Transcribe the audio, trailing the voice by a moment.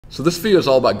So this video is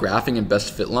all about graphing and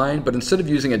best fit line, but instead of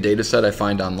using a data set I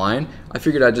find online, I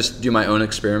figured I'd just do my own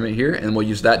experiment here and we'll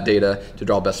use that data to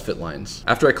draw best fit lines.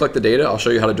 After I collect the data, I'll show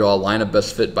you how to draw a line of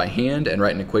best fit by hand and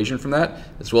write an equation from that,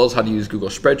 as well as how to use Google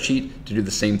Spreadsheet to do the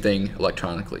same thing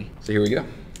electronically. So here we go.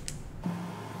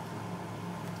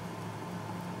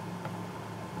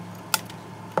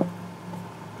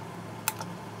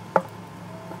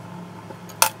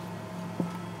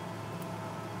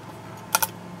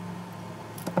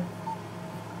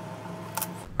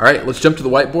 All right, let's jump to the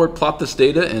whiteboard, plot this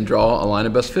data, and draw a line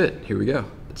of best fit. Here we go.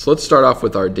 So let's start off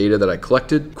with our data that I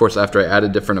collected. Of course, after I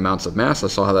added different amounts of mass, I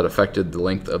saw how that affected the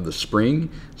length of the spring.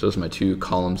 So those are my two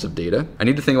columns of data. I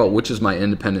need to think about which is my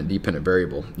independent and dependent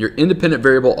variable. Your independent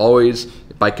variable always,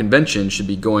 by convention, should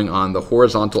be going on the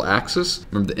horizontal axis.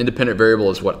 Remember, the independent variable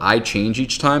is what I change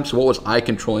each time. So what was I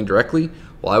controlling directly?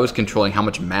 Well, I was controlling how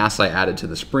much mass I added to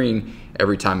the spring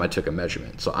every time I took a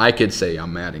measurement. So I could say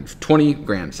I'm adding 20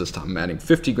 grams this time, I'm adding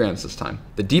 50 grams this time.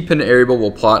 The dependent variable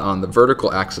will plot on the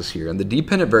vertical axis here, and the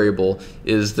dependent variable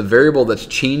is the variable that's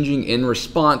changing in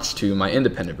response to my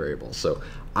independent variable. So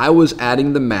I was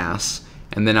adding the mass,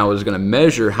 and then I was going to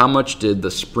measure how much did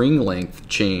the spring length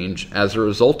change as a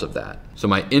result of that. So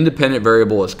my independent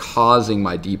variable is causing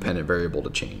my dependent variable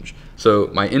to change. So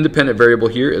my independent variable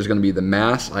here is going to be the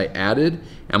mass I added.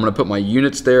 I'm going to put my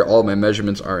units there. All of my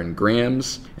measurements are in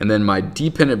grams. And then my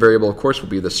dependent variable, of course, will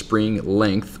be the spring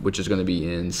length, which is going to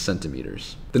be in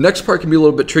centimeters. The next part can be a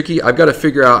little bit tricky. I've got to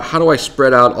figure out how do I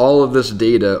spread out all of this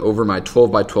data over my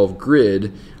 12 by 12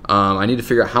 grid. I need to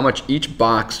figure out how much each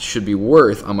box should be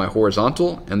worth on my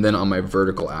horizontal and then on my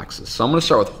vertical axis. So I'm going to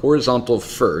start with horizontal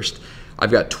first.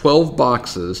 I've got 12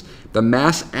 boxes. The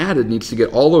mass added needs to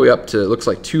get all the way up to, it looks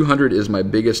like 200 is my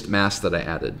biggest mass that I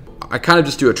added. I kind of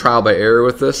just do a trial by error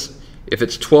with this. If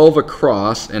it's 12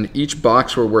 across and each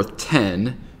box were worth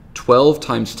 10, 12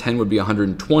 times 10 would be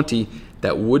 120.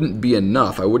 That wouldn't be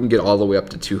enough. I wouldn't get all the way up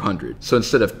to 200. So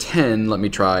instead of 10, let me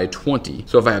try 20.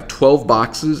 So if I have 12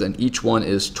 boxes and each one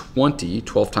is 20,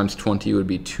 12 times 20 would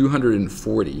be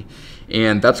 240.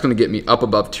 And that's going to get me up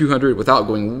above 200 without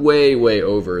going way, way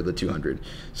over the 200.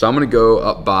 So I'm going to go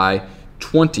up by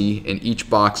 20 in each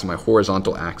box on my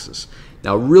horizontal axis.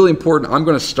 Now, really important, I'm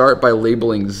going to start by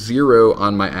labeling 0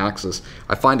 on my axis.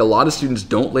 I find a lot of students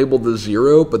don't label the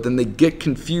 0, but then they get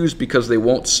confused because they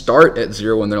won't start at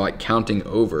 0 when they're like counting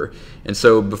over. And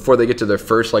so before they get to their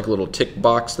first like little tick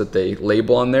box that they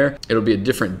label on there, it'll be a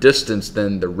different distance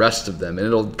than the rest of them, and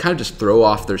it'll kind of just throw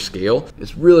off their scale.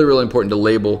 It's really, really important to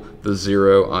label the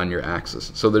 0 on your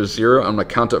axis. So there's 0. I'm going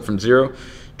to count up from 0.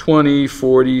 20,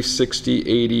 40, 60,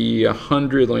 80,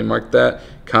 100, let me mark that.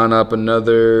 Count up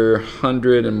another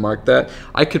 100 and mark that.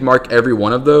 I could mark every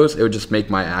one of those. It would just make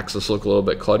my axis look a little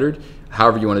bit cluttered.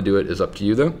 However you want to do it is up to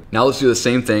you though. Now let's do the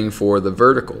same thing for the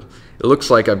vertical. It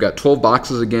looks like I've got 12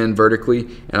 boxes again vertically,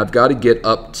 and I've got to get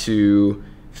up to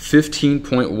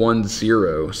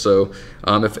 15.10. So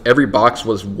if every box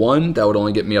was 1, that would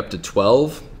only get me up to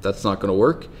 12. That's not going to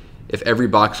work. If every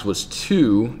box was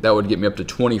 2, that would get me up to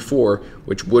 24,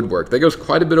 which would work. That goes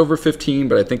quite a bit over 15,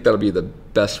 but I think that'll be the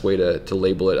best way to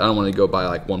label it. I don't want to go by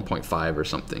like 1.5 or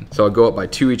something. So I'll go up by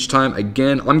 2 each time.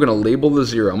 Again, I'm going to label the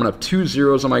 0. I'm going to have 2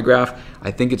 zeros on my graph.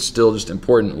 I think it's still just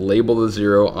important. Label the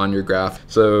 0 on your graph.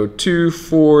 So 2,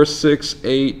 4, 6,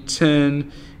 8,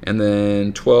 10, and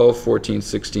then 12, 14,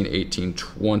 16, 18,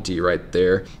 20 right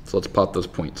there. So let's plot those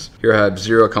points. Here I have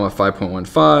 0,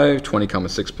 5.15, 20,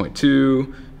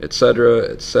 6.2, etc.,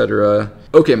 etc.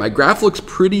 Okay, my graph looks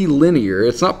pretty linear.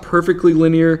 It's not perfectly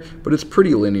linear, but it's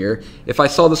pretty linear. If I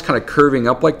saw this kind of curving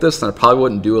up like this, then I probably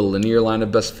wouldn't do a linear line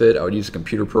of best fit. I would use a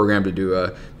computer program to do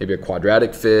maybe a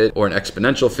quadratic fit or an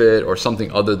exponential fit or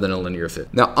something other than a linear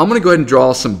fit. Now, I'm going to go ahead and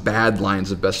draw some bad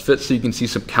lines of best fit so you can see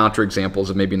some counter examples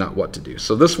of maybe not what to do.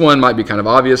 So this one might be kind of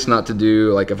obvious not to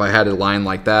do. Like if I had a line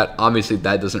like that, obviously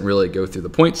that doesn't really go through the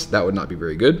points. That would not be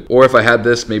very good. Or if I had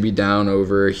this maybe down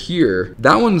over here,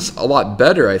 that one's a lot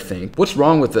better, I think. What's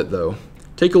wrong with it though?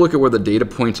 Take a look at where the data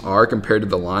points are compared to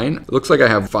the line. It looks like I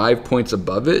have 5 points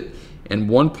above it and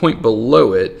 1 point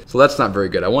below it, so that's not very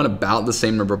good. I want about the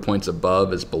same number of points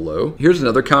above as below. Here's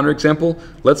another counterexample.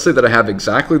 Let's say that I have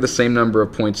exactly the same number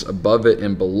of points above it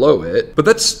and below it, but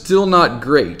that's still not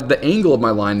great. The angle of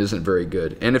my line isn't very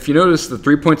good, and if you notice, the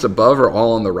 3 points above are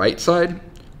all on the right side.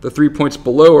 The 3 points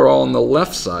below are all on the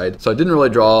left side, so I didn't really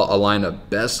draw a line of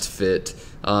best fit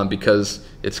because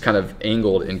it's kind of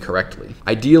angled incorrectly.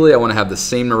 Ideally, I want to have the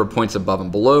same number of points above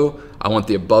and below. I want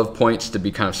the above points to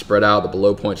be kind of spread out, the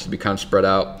below points to be kind of spread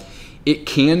out. It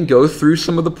can go through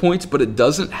some of the points, but it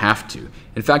doesn't have to.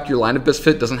 In fact, your line of best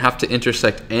fit doesn't have to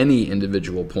intersect any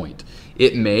individual point.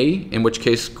 It may, in which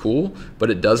case, cool, but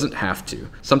it doesn't have to.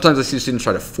 Sometimes I see students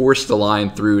try to force the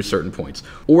line through certain points,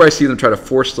 or I see them try to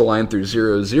force the line through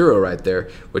 0, 0 right there,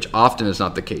 which often is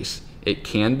not the case. It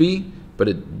can be, but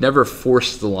it never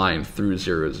forced the line through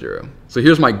 0, 0. So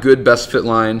here's my good best fit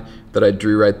line that I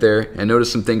drew right there, and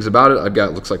notice some things about it. I've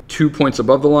got, looks like 2 points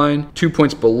above the line, 2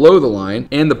 points below the line,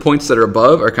 and the points that are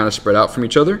above are kind of spread out from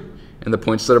each other, and the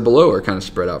points that are below are kind of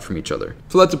spread out from each other.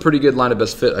 So that's a pretty good line of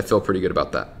best fit. I feel pretty good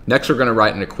about that. Next, we're gonna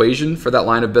write an equation for that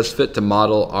line of best fit to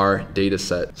model our data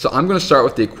set. So I'm gonna start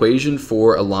with the equation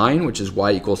for a line, which is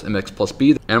y equals mx plus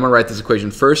b. And I'm gonna write this equation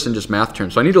first in just math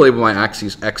terms. So I need to label my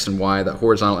axes x and y. That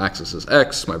horizontal axis is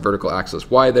x, my vertical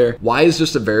axis y there. Y is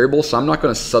just a variable, so I'm not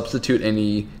gonna substitute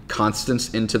any constants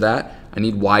into that. I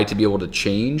need y to be able to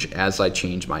change as I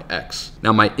change my x.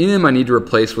 Now my m I need to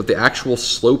replace with the actual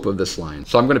slope of this line.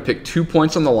 So I'm gonna pick 2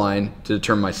 points on the line to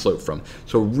determine my slope from.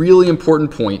 So really important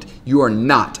point, you are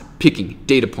not picking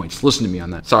data points. Listen to me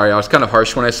on that. Sorry, I was kind of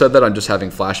harsh when I said that. I'm just having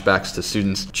flashbacks to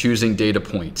students choosing data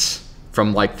points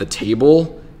from like the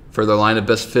table for their line of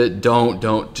best fit.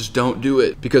 Just don't do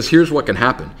it. Because here's what can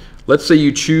happen. Let's say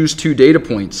you choose 2 data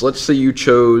points. Let's say you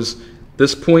chose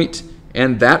this point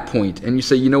and that point, and you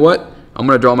say, you know what? I'm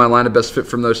going to draw my line of best fit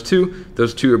from those two.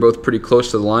 Those two are both pretty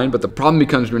close to the line, but the problem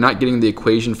becomes you're not getting the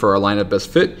equation for our line of best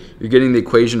fit. You're getting the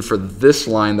equation for this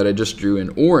line that I just drew in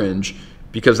orange,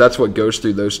 because that's what goes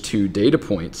through those 2 data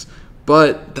points.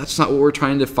 But that's not what we're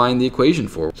trying to find the equation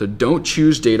for. So don't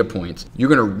choose data points. You're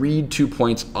going to read 2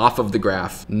 points off of the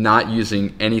graph, not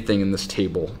using anything in this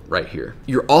table right here.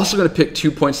 You're also going to pick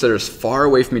 2 points that are as far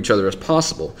away from each other as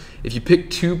possible. If you pick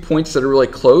 2 points that are really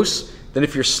close, then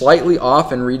if you're slightly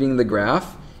off in reading the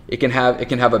graph, it can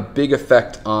have a big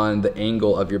effect on the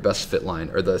angle of your best fit line,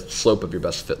 or the slope of your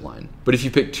best fit line. But if you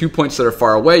pick 2 points that are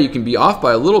far away, you can be off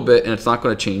by a little bit and it's not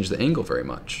going to change the angle very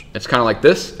much. It's kind of like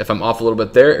this. If I'm off a little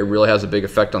bit there, it really has a big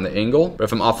effect on the angle. But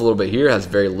if I'm off a little bit here, it has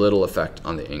very little effect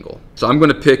on the angle. So I'm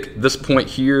going to pick this point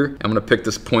here. I'm going to pick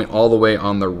this point all the way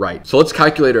on the right. So let's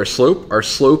calculate our slope. Our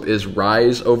slope is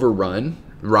rise over run.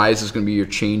 Rise is going to be your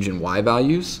change in y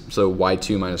values, so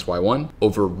y2 minus y1,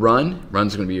 over run is going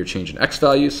to be your change in x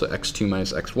values, so x2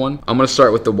 minus x1. I'm going to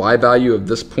start with the y value of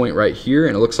this point right here,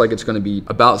 and it looks like it's going to be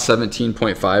about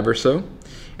 17.5 or so.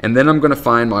 And then I'm going to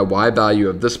find my y value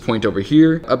of this point over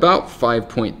here, about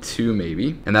 5.2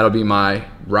 maybe, and that'll be my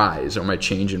rise, or my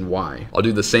change in y. I'll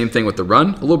do the same thing with the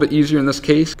run, a little bit easier in this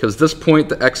case, because this point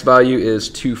the x value is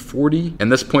 240,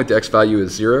 and this point the x value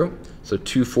is 0. So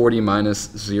 240 minus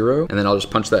 0, and then I'll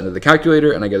just punch that into the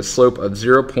calculator, and I get a slope of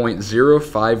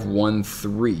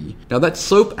 0.0513. Now that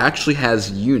slope actually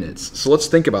has units, so let's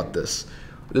think about this.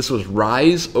 This was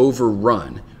rise over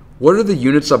run. What are the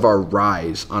units of our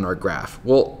rise on our graph?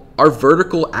 Well, our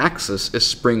vertical axis is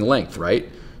spring length, right?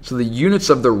 So the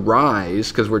units of the rise,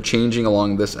 because we're changing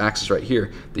along this axis right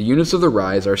here, the units of the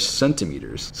rise are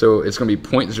centimeters. So it's going to be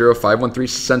 0.0513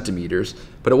 centimeters,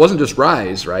 but it wasn't just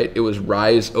rise, right? It was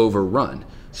rise over run.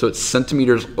 So it's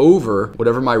centimeters over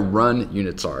whatever my run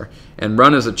units are. And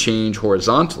run is a change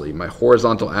horizontally. My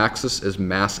horizontal axis is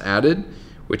mass added,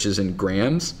 which is in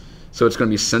grams. So it's going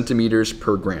to be centimeters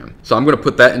per gram. So I'm going to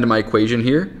put that into my equation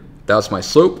here. That's my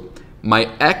slope. My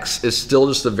x is still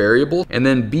just a variable, and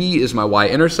then b is my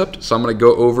y-intercept. So I'm going to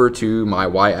go over to my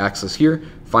y-axis here,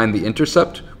 find the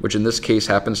intercept, which in this case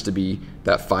happens to be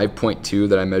that 5.2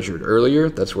 that I measured earlier.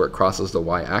 That's where it crosses the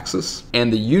y-axis.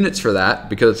 And the units for that,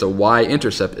 because it's a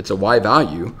y-intercept, it's a y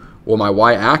value, well, my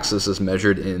y-axis is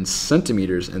measured in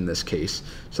centimeters in this case.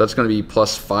 So that's going to be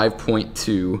plus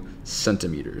 5.2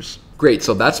 centimeters. Great,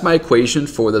 so that's my equation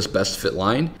for this best fit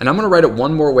line. And I'm going to write it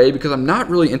one more way because I'm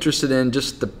not really interested in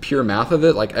just the pure math of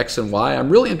it, like x and y. I'm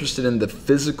really interested in the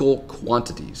physical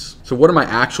quantities. So what are my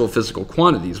actual physical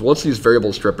quantities? Well, let's use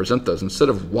variables to represent those. Instead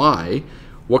of y,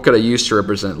 what could I use to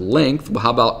represent length? Well,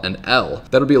 how about an L?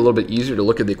 That'll be a little bit easier to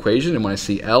look at the equation, and when I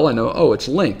see L, I know, oh, it's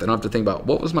length. I don't have to think about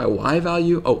what was my y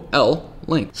value? Oh, L,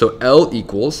 length. So L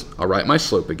equals, I'll write my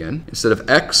slope again. Instead of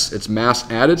x, it's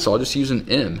mass added, so I'll just use an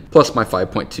m, plus my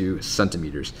 5.2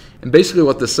 centimeters. And basically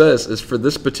what this says is for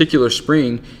this particular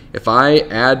spring, if I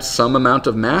add some amount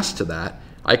of mass to that,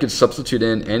 I could substitute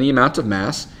in any amount of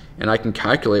mass, and I can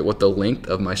calculate what the length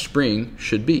of my spring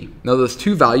should be. Now those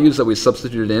 2 values that we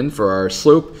substituted in for our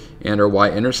slope and our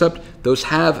y-intercept, those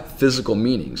have physical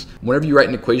meanings. Whenever you write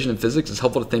an equation in physics, it's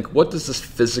helpful to think, what does this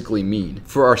physically mean?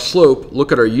 For our slope,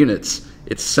 look at our units.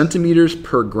 It's centimeters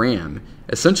per gram.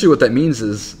 Essentially what that means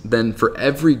is then for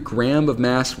every gram of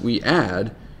mass we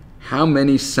add, how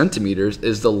many centimeters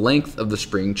is the length of the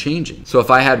spring changing? So if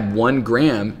I had 1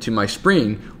 gram to my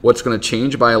spring, what's going to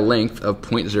change by a length of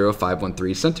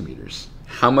 0.0513 centimeters?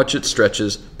 How much it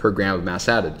stretches per gram of mass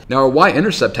added. Now our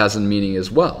y-intercept has a meaning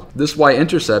as well. This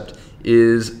y-intercept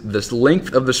is this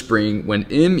length of the spring when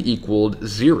m equaled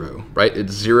 0, right?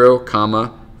 It's 0,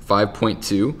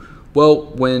 5.2. Well,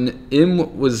 when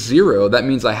m was 0, that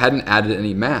means I hadn't added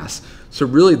any mass. So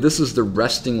really this is the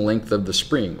resting length of the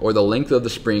spring, or the length of the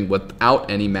spring without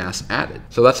any mass added.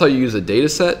 So that's how you use a data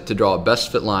set to draw a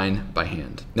best fit line by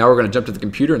hand. Now we're going to jump to the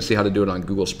computer and see how to do it on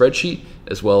Google Spreadsheet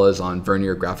as well as on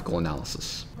Vernier Graphical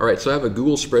Analysis. All right, so I have a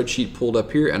Google Spreadsheet pulled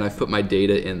up here and I've put my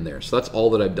data in there. So that's all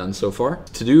that I've done so far.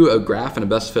 To do a graph and a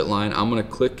best fit line, I'm going to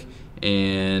click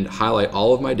and highlight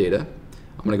all of my data.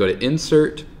 I'm going to go to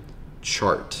Insert,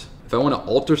 Chart. If I want to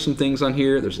alter some things on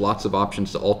here, there's lots of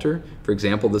options to alter. For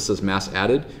example, this says mass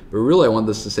added, but really I want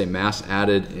this to say mass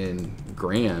added in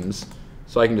grams,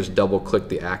 so I can just double click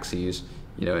the axes,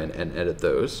 and edit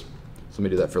those. So let me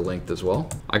do that for length as well.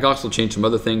 I can also change some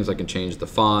other things. I can change the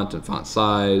font and font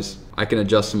size. I can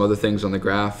adjust some other things on the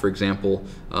graph. For example,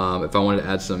 if I wanted to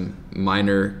add some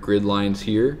minor grid lines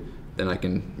here, then I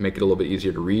can make it a little bit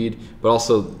easier to read, but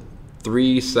also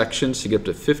 3 sections to get up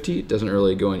to 50. It doesn't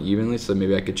really go in evenly, so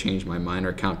maybe I could change my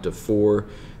minor count to 4.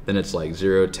 Then it's like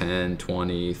 0, 10,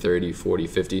 20, 30, 40,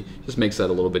 50. Just makes that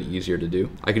a little bit easier to do.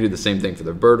 I could do the same thing for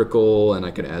the vertical, and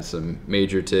I could add some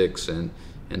major ticks and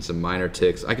some minor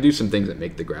ticks. I could do some things that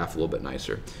make the graph a little bit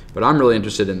nicer. But I'm really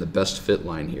interested in the best fit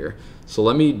line here. So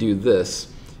let me do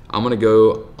this. I'm going to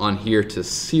go on here to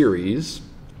Series,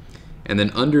 and then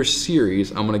under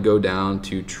Series, I'm going to go down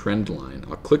to Trend Line.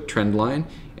 I'll click Trend Line,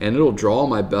 and it'll draw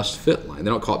my best fit line. They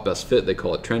don't call it best fit, they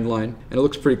call it trend line, and it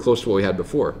looks pretty close to what we had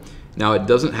before. Now it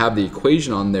doesn't have the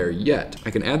equation on there yet. I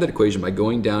can add that equation by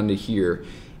going down to here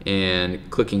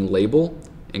and clicking label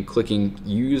and clicking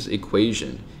use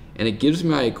equation, and it gives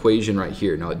me my equation right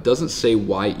here. Now it doesn't say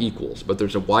y equals, but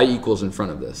there's a y equals in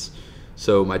front of this.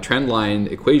 So my trend line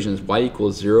equation is y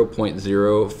equals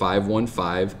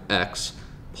 0.0515x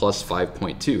plus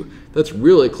 5.2. That's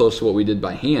really close to what we did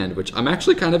by hand, which I'm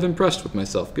actually kind of impressed with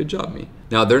myself. Good job, me.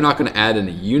 Now, they're not going to add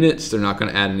any units. They're not going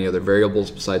to add any other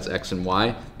variables besides x and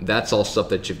y. That's all stuff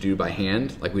that you do by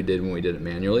hand, like we did when we did it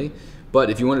manually. But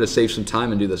if you wanted to save some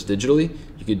time and do this digitally,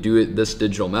 you could do it this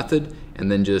digital method and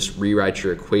then just rewrite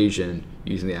your equation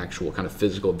using the actual kind of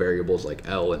physical variables like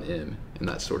L and M and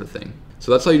that sort of thing.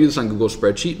 So that's how you do this on Google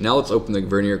Spreadsheet. Now let's open the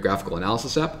Vernier Graphical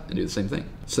Analysis app and do the same thing.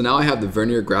 So now I have the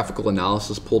Vernier Graphical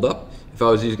Analysis pulled up. If I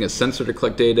was using a sensor to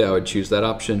collect data, I would choose that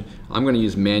option. I'm going to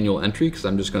use manual entry because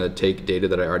I'm just going to take data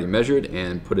that I already measured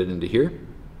and put it into here.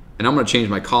 And I'm going to change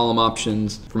my column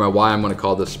options. For my Y, I'm going to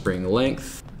call this spring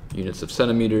length, units of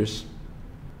centimeters.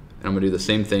 And I'm going to do the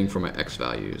same thing for my X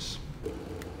values.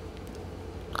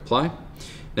 Apply.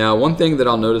 Now, one thing that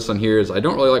I'll notice on here is I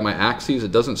don't really like my axes.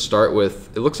 It doesn't start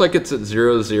with, it looks like it's at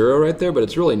 0, 0 right there, but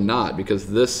it's really not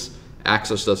because this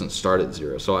axis doesn't start at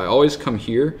 0. So I always come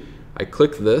here, I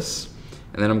click this,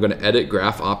 and then I'm going to edit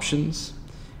graph options.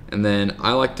 And then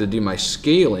I like to do my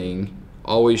scaling,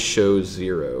 always shows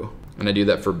 0. And I do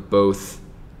that for both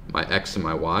my X and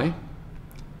my Y.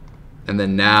 And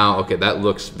then now, okay, that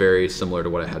looks very similar to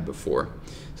what I had before.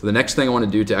 So the next thing I want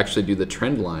to do to actually do the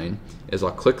trend line is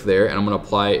I'll click there and I'm going to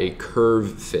apply a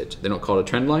curve fit. They don't call it a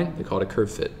trend line, they call it a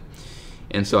curve fit.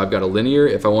 And so I've got a linear.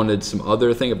 If I wanted some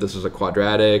other thing, if this was a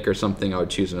quadratic or something, I would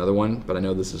choose another one, but I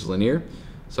know this is linear.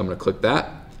 So I'm going to click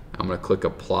that. I'm going to click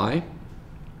apply.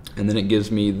 And then it gives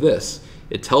me this.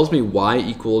 It tells me y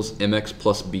equals mx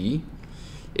plus b.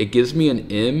 It gives me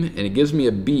an m and it gives me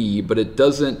a b, but it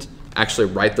doesn't actually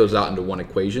write those out into one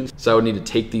equation. So I would need to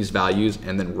take these values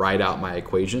and then write out my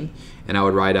equation. And I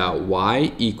would write out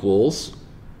y equals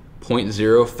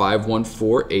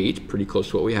 0.05148, pretty close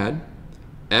to what we had,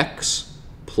 x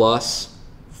plus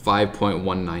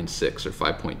 5.196 or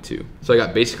 5.2. So I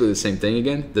got basically the same thing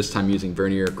again, this time using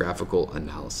Vernier Graphical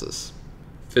Analysis.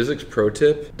 Physics pro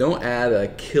tip, don't add a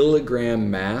kilogram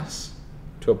mass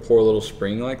to a poor little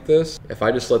spring like this. If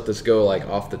I just let this go like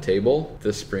off the table,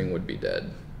 this spring would be dead.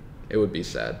 It would be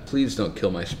sad. Please don't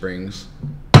kill my springs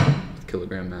with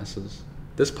kilogram masses.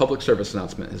 This public service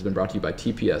announcement has been brought to you by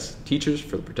TPS, Teachers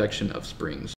for the Protection of Springs.